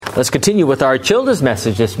Let's continue with our children's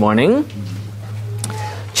message this morning.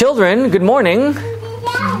 Children, good morning.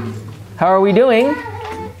 How are we doing?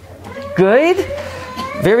 Good?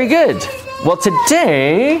 Very good. Well,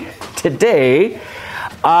 today,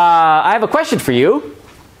 I have a question for you.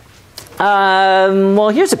 Well,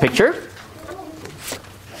 here's a picture.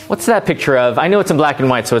 What's that picture of? I know it's in black and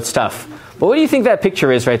white, so it's tough. But what do you think that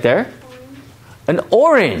picture is right there? An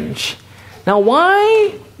orange. Now,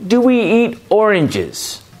 why do we eat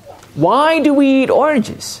oranges? Why do we eat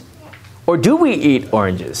oranges? Or do we eat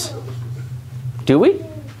oranges? Do we?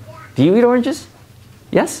 Do you eat oranges?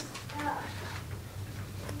 Yes?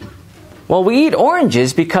 Well, we eat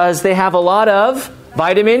oranges because they have a lot of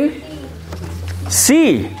vitamin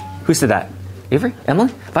C. Who said that? Avery?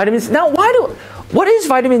 Emily? Vitamin C. Now, what is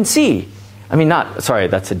vitamin C? I mean, sorry,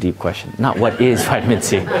 that's a deep question. Not what is vitamin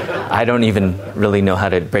C. I don't even really know how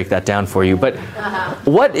to break that down for you. But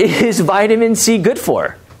what is vitamin C good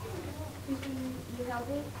for?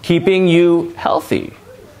 Keeping you healthy.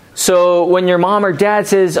 So when your mom or dad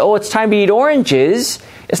says, oh, it's time to eat oranges,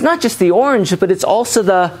 it's not just the orange, but it's also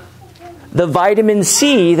the vitamin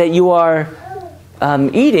C that you are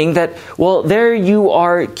eating that, well, there you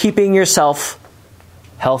are keeping yourself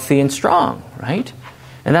healthy and strong, right?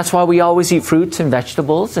 And that's why we always eat fruits and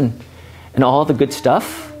vegetables and all the good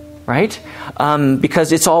stuff, right?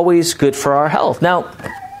 Because it's always good for our health. Now,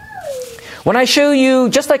 when I show you,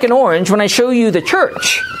 just like an orange, when I show you the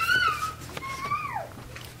church,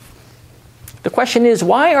 the question is,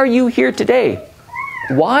 why are you here today?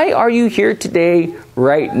 Why are you here today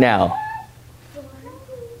right now?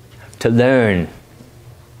 To learn.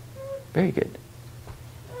 Very good.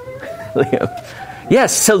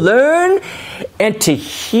 Yes, to learn and to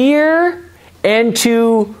hear and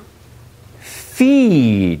to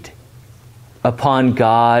feed upon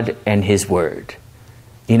God and His Word.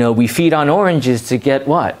 You know, we feed on oranges to get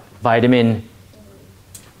what? Vitamin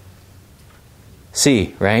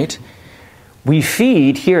C, right? We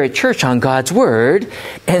feed here at church on God's Word,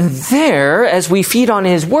 and there, as we feed on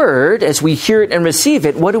His Word, as we hear it and receive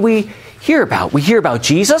it, what do we hear about? We hear about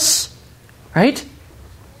Jesus, right?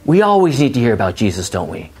 We always need to hear about Jesus, don't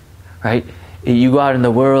we? Right? You go out in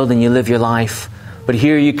the world and you live your life, but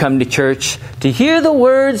here you come to church to hear the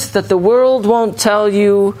words that the world won't tell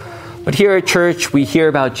you. But here at church, we hear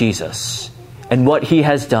about Jesus and what He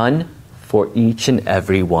has done for each and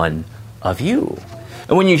every one of you.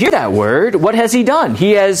 And when you hear that word, what has He done?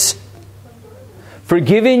 He has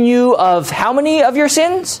forgiven you of how many of your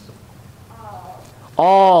sins?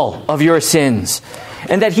 All of your sins.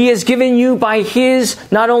 And that He has given you by His,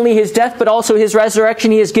 not only His death, but also His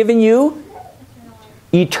resurrection, He has given you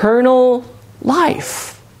eternal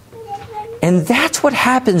life. And that's what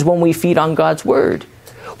happens when we feed on God's Word.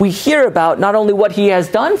 We hear about not only what He has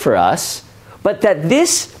done for us, but that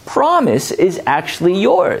this promise is actually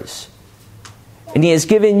yours. And He has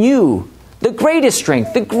given you the greatest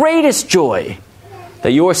strength, the greatest joy,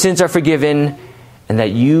 that your sins are forgiven and that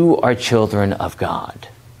you are children of God.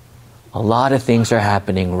 A lot of things are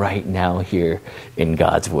happening right now here in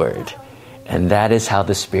God's Word. And that is how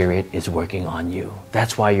the Spirit is working on you.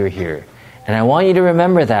 That's why you're here. And I want you to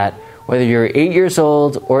remember that whether you're 8 years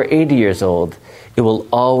old or 80 years old, it will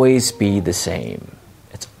always be the same.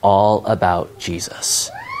 It's all about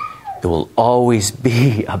Jesus. It will always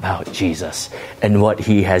be about Jesus and what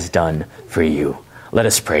He has done for you. Let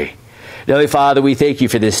us pray. Heavenly Father, we thank You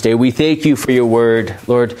for this day. We thank You for Your Word.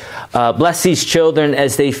 Lord, bless these children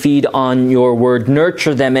as they feed on Your Word.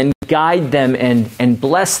 Nurture them and guide them and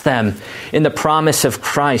bless them in the promise of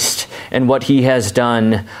Christ and what He has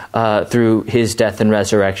done through His death and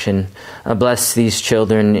resurrection. Bless these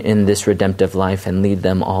children in this redemptive life and lead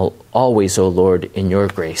them always, O Lord, in Your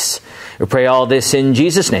grace. We pray all this in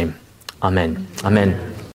Jesus' name. Amen. Amen.